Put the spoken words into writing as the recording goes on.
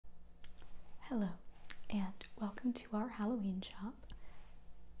Hello, and welcome to our Halloween shop.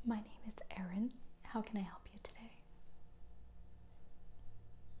 My name is Erin. How can I help you today?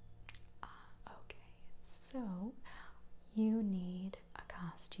 Okay, so you need a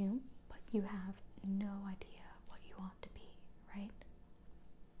costume, but you have no idea what you want to be, right?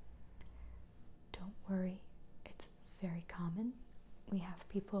 Don't worry, it's very common. We have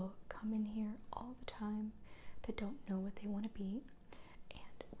people come in here all the time that don't know what they want to be,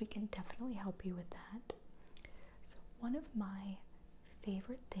 and we can definitely help you with that. So one of my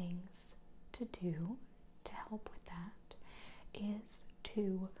favorite things to do to help with that is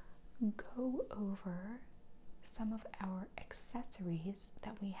to go over some of our accessories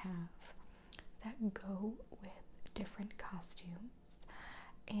that we have that go with different costumes,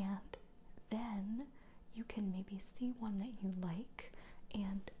 and then you can maybe see one that you like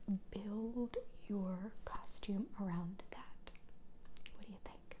and build your costume around that. What do you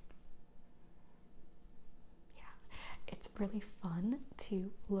think? Yeah, it's really fun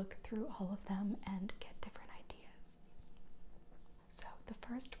to look through all of them and get different ideas. So the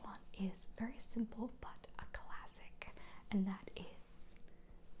first one is very simple but a classic, and that is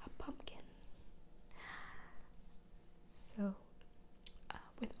a pumpkin. So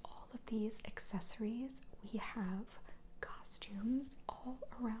with all of these accessories, we have costumes all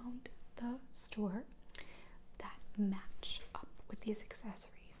around the store that match up with these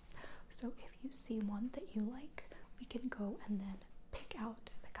accessories. So if you see one that you like, we can go and then pick out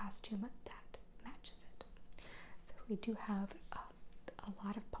the costume that matches it. So we do have a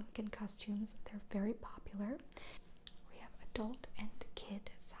lot of pumpkin costumes. They're very popular. We have adult and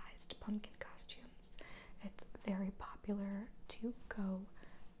kid-sized pumpkin costumes. It's very popular to go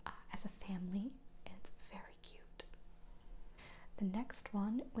as a family. It's very cute. The next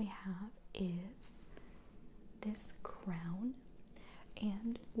one we have is this crown,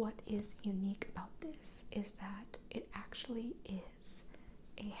 and what is unique about this is that it actually is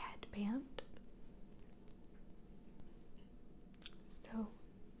a headband, so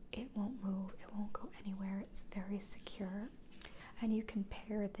it won't move, it won't go anywhere, it's very secure. And you can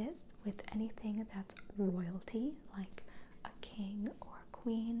pair this with anything that's royalty, like a king or a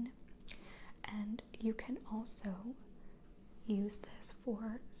queen. And you can also use this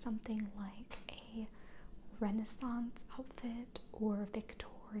for something like a Renaissance outfit or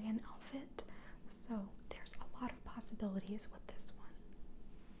Victorian outfit. So there's a lot of possibilities with this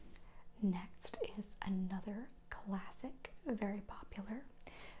one. Next is another classic, very popular,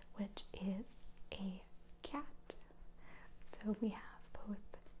 which is a cat. So we have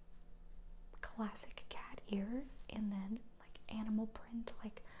both classic cat ears and then like animal print,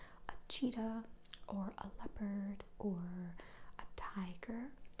 like a cheetah or a leopard or a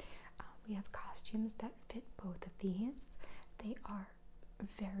tiger. We have costumes that fit both of these. They are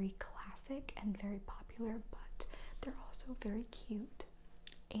very classic and very popular, but they're also very cute.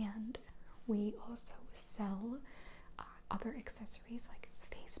 And we also sell other accessories like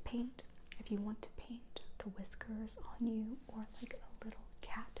face paint. If you want to paint the whiskers on you, or like a little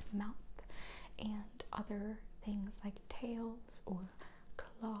cat mouth, and other things like tails or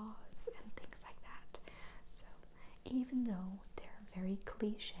claws and things like that. So even though they're very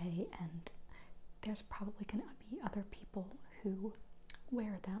cliche and there's probably going to be other people who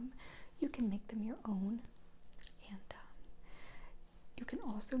wear them, you can make them your own. And you can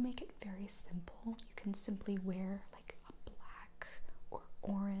also make it very simple. You can simply wear like a black or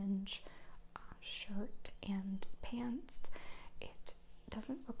orange shirt and pants. It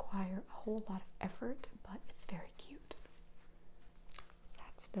doesn't require a whole lot of effort, but it's very cute. So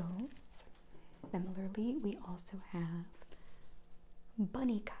that's those. Similarly, we also have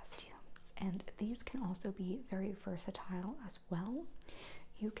bunny costumes, and these can also be very versatile as well.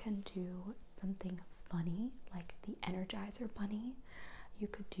 You can do something funny like the Energizer Bunny. You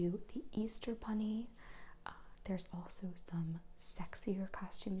could do the Easter Bunny. There's also some sexier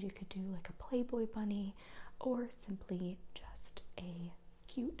costumes you could do, like a Playboy bunny, or simply just a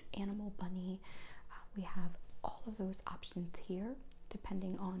cute animal bunny. We have all of those options here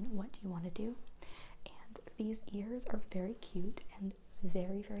depending on what you want to do. And these ears are very cute and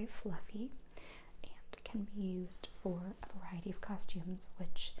very, very fluffy and can be used for a variety of costumes,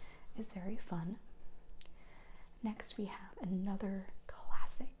 which is very fun. Next we have another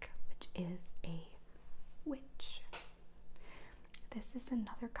classic, which is a witch. This is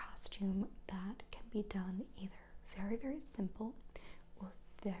another costume that can be done either very, very simple or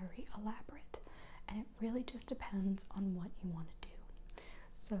very elaborate, and it really just depends on what you want to do.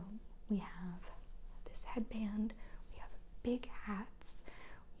 So we have this headband, we have big hats.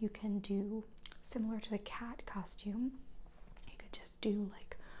 You can do similar to the cat costume. You could just do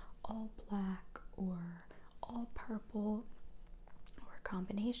like all black or all purple or a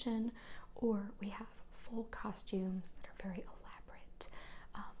combination, or we have full costumes that are very elaborate.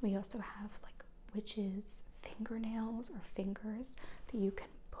 We also have like witches' fingernails or fingers that you can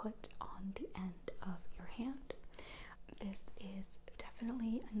put on the end of your hand. This is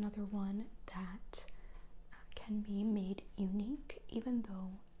definitely another one that can be made unique, even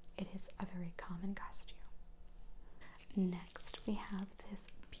though it is a very common costume. Next, we have this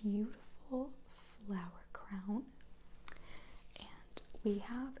beautiful flower crown, and we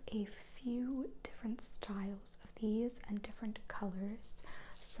have a few different styles of these and different colors.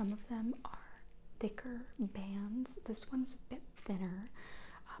 Some of them are thicker bands. This one's a bit thinner,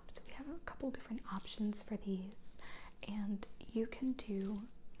 so we have a couple different options for these, and you can do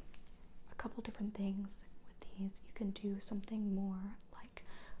a couple different things with these. You can do something more like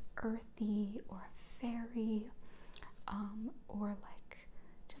earthy or fairy, or like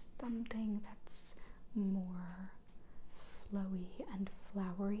just something that's more flowy and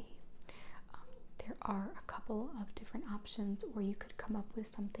flowery. There are a couple of different options, or you could come up with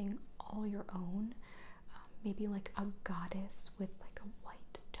something all your own, maybe like a goddess with like a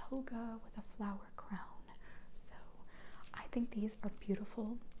white toga with a flower crown. So I think these are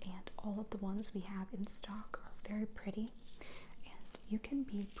beautiful, and all of the ones we have in stock are very pretty, and you can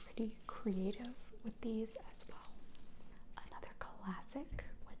be pretty creative with these as well. Another classic,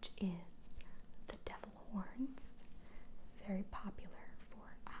 which is the devil horns, very popular for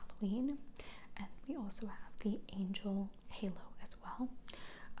Halloween, and we also have the angel halo as well.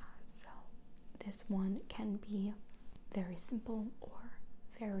 So this one can be very simple or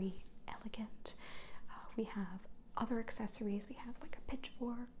very elegant. We have other accessories. We have like a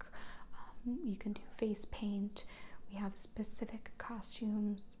pitchfork. You can do face paint. We have specific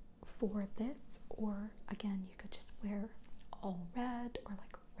costumes for this, or again, you could just wear all red, or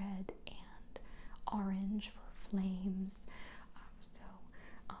like red and orange for flames.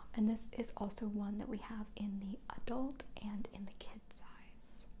 And this is also one that we have in the adult and in the kid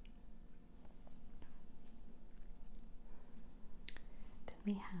size. Then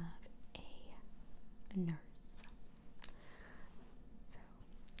we have a nurse. So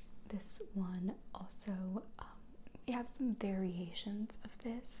this one also, we have some variations of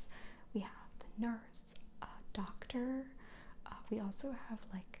this. We have the nurse, doctor. We also have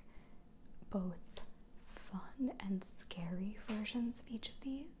like both fun and scary versions of each of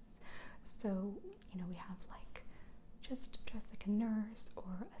these. So, you know, we have like just dressed like a nurse,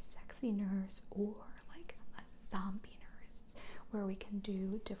 or a sexy nurse, or like a zombie nurse, where we can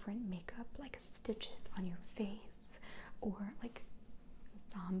do different makeup, like stitches on your face, or like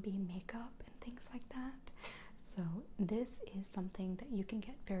zombie makeup and things like that. So this is something that you can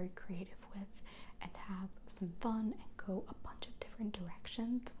get very creative with and have some fun and go a bunch of different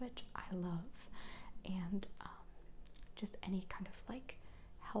directions, which I love. And just any kind of like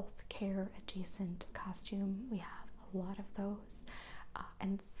healthcare adjacent costume, we have a lot of those,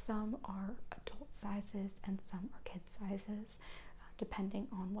 and some are adult sizes and some are kid sizes, depending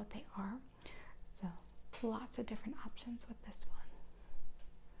on what they are. So lots of different options with this one.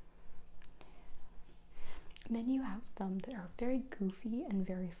 And then you have some that are very goofy and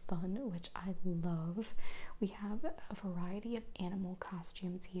very fun, which I love. We have a variety of animal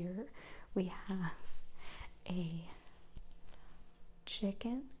costumes here. We have a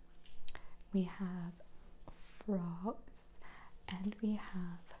chicken, we have frogs, and we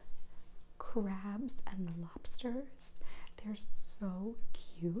have crabs and lobsters. They're so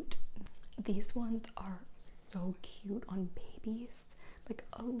cute. These ones are so cute on babies, like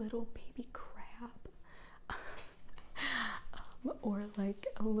a little baby crab, or like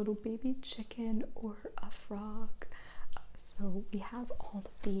a little baby chicken, or a frog. So we have all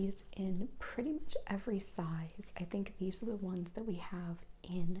of these in pretty much every size. I think these are the ones that we have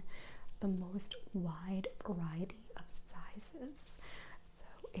in the most wide variety of sizes. So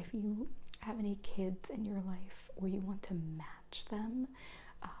if you have any kids in your life or you want to match them,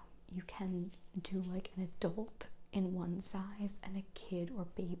 you can do like an adult in one size and a kid or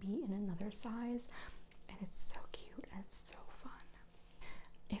baby in another size, and it's so cute and it's so fun.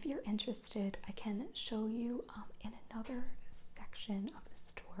 If you're interested, I can show you in another section of the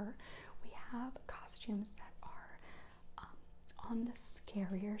store. We have costumes that are on the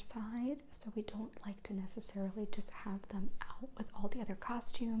scarier side, so we don't like to necessarily just have them out with all the other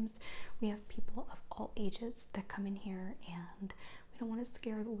costumes. We have people of all ages that come in here, and we don't want to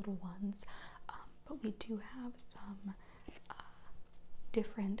scare the little ones, but we do have some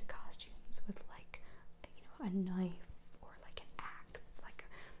different costumes with like, you know, a knife or like an axe, like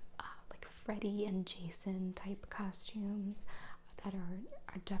Freddy and Jason type costumes. that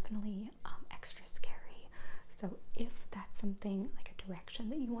are definitely extra scary. So if that's something like a direction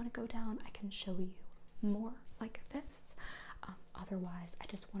that you want to go down, I can show you more like this. Otherwise, I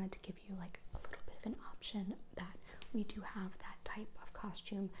just wanted to give you like a little bit of an option that we do have that type of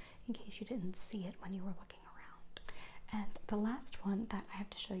costume in case you didn't see it when you were looking around. And the last one that I have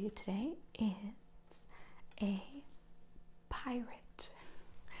to show you today is a pirate.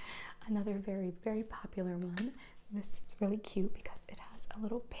 Another very, very popular one. This is really cute because it has a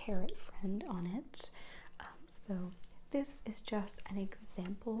little parrot friend on it. So this is just an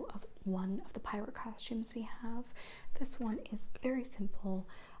example of one of the pirate costumes we have. This one is very simple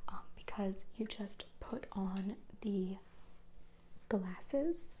because you just put on the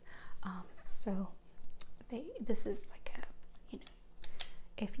glasses. So this is like a, you know,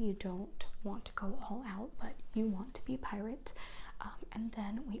 if you don't want to go all out but you want to be a pirate. And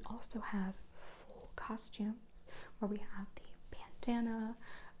then we also have full costumes where we have the bandana,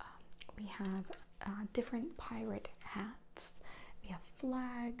 we have different pirate hats, we have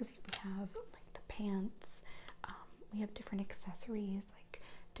flags, we have like the pants, we have different accessories, like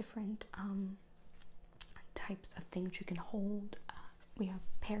different types of things you can hold. We have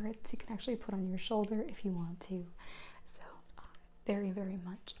parrots you can actually put on your shoulder if you want to. So very, very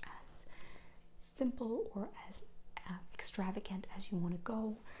much as simple or as extravagant as you want to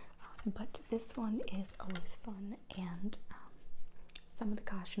go, but this one is always fun, and some of the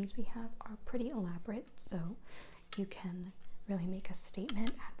costumes we have are pretty elaborate, so you can really make a statement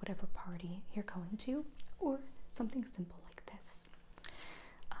at whatever party you're going to, or something simple like this.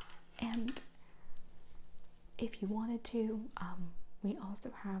 And if you wanted to, we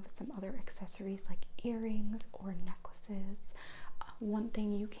also have some other accessories like earrings or necklaces. One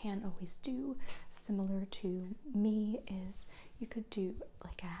thing you can always do, similar to me, is you could do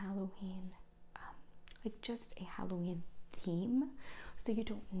like a Halloween, like just a Halloween theme. So you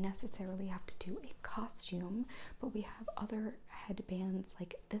don't necessarily have to do a costume, but we have other headbands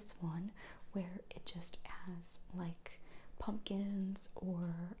like this one where it just has like pumpkins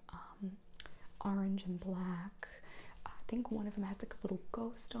or orange and black. I think one of them has like a little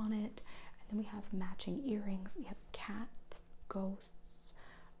ghost on it. And then we have matching earrings. We have cats, ghosts,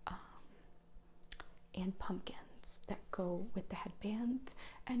 and pumpkins that go with the headband.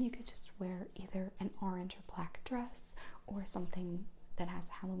 And you could just wear either an orange or black dress or something that has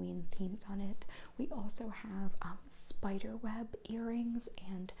Halloween themes on it. We also have spider web earrings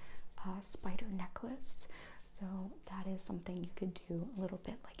and spider necklace. So that is something you could do a little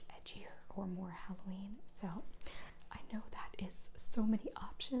bit like edgier or more Halloween. So I know that is so many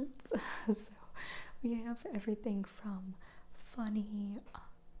options. So we have everything from funny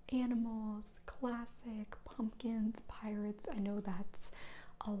animals, classic, pumpkins, pirates. I know that's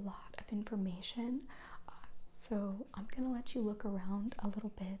a lot of information. So I'm gonna let you look around a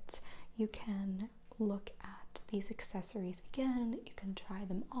little bit. You can look at these accessories again. You can try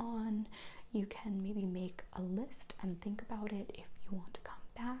them on. You can maybe make a list and think about it if you want to come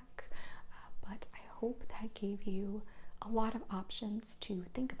back. But I hope that gave you a lot of options to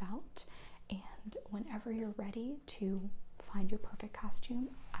think about. And whenever you're ready to find your perfect costume,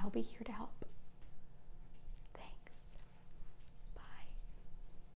 I'll be here to help.